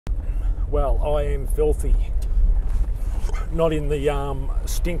Well, I am filthy. Not in the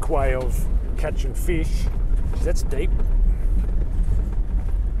stink way of catching fish. That's deep.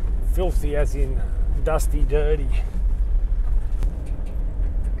 Filthy as in dusty, dirty.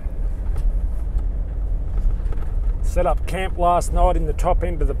 Set up camp last night in the top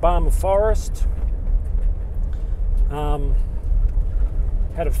end of the Barmah Forest.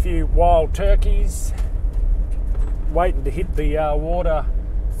 Had a few wild turkeys. Waiting to hit the water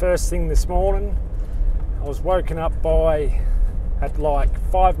first thing this morning. I was woken up at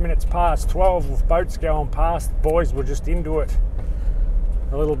like 5 minutes past 12 with boats going past. The boys were just into it,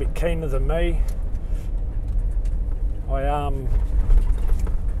 a little bit keener than me. I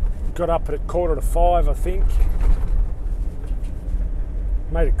got up at 4:45, I think.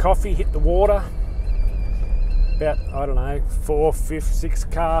 Made a coffee, hit the water. About, I don't know, 4th, 5th,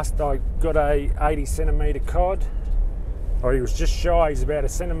 6th cast, I got a 80 centimetre cod. Or he was just shy, he's about a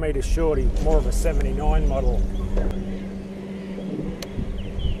centimetre short, he's more of a 79 model.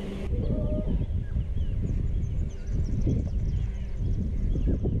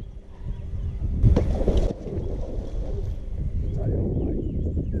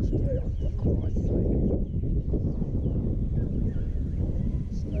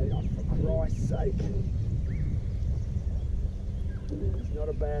 Stay up for Christ's sake. It's not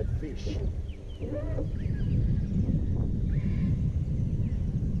a bad fish. He's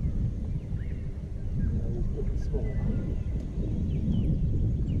looking small.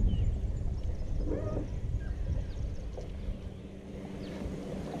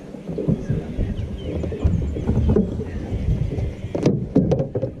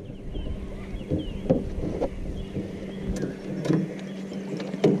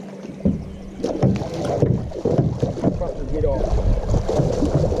 Get off.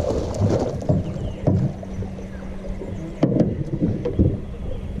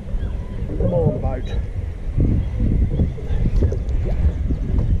 Come on, boat.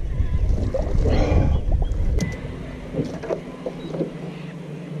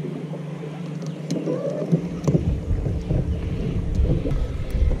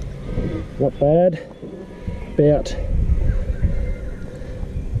 Not bad. About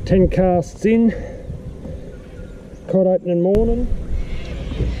 10 casts in. Cod opening morning.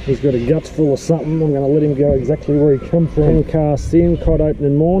 He's got a guts full of something. I'm going to let him go exactly where he come from. 10 casts in, cod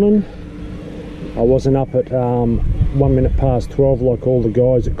opening morning. I wasn't up at 1 minute past 12 like all the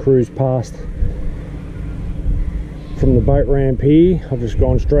guys that cruised past from the boat ramp here. I've just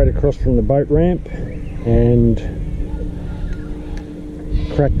gone straight across from the boat ramp and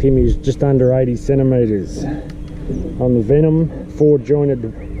cracked him. He's just under 80 centimetres on the Venom 4 jointed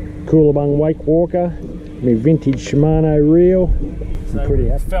Koolabung Wake walker. My vintage Shimano reel. So pretty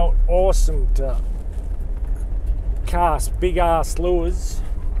happy. It felt awesome to cast big ass lures.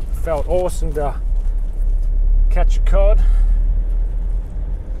 Felt awesome to catch a cod,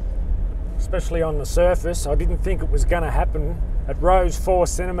 especially on the surface. I didn't think it was going to happen. It rose 4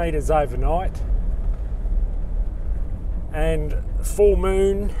 centimetres overnight, and full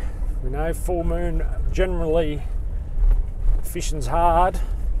moon. You know, full moon generally fishing's hard.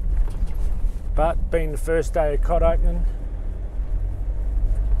 But being the first day of cod opening,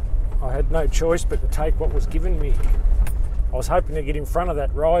 I had no choice but to take what was given me. I was hoping to get in front of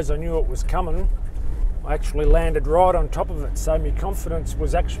that rise. I knew it was coming. I actually landed right on top of it, so my confidence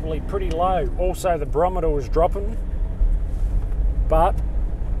was actually pretty low. Also, the barometer was dropping, but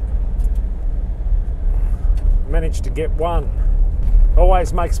managed to get one.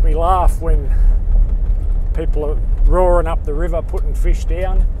 Always makes me laugh when people are roaring up the river putting fish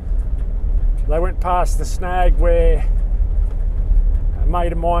down. They went past the snag where a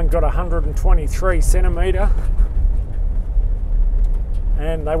mate of mine got 123 centimetre,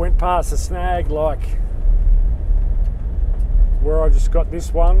 and they went past the snag like where I just got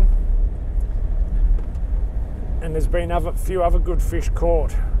this one, and there's been a few other good fish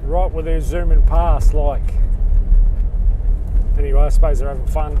caught right where they're zooming past. Like, anyway, I suppose they're having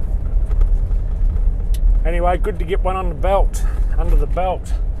fun. Anyway, good to get one on the belt, under the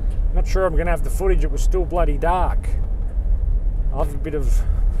belt. Not sure I'm going to have the footage, it was still bloody dark. I'll have a bit of,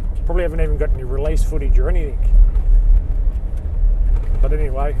 probably haven't even got any release footage or anything. But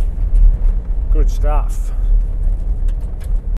anyway, good stuff.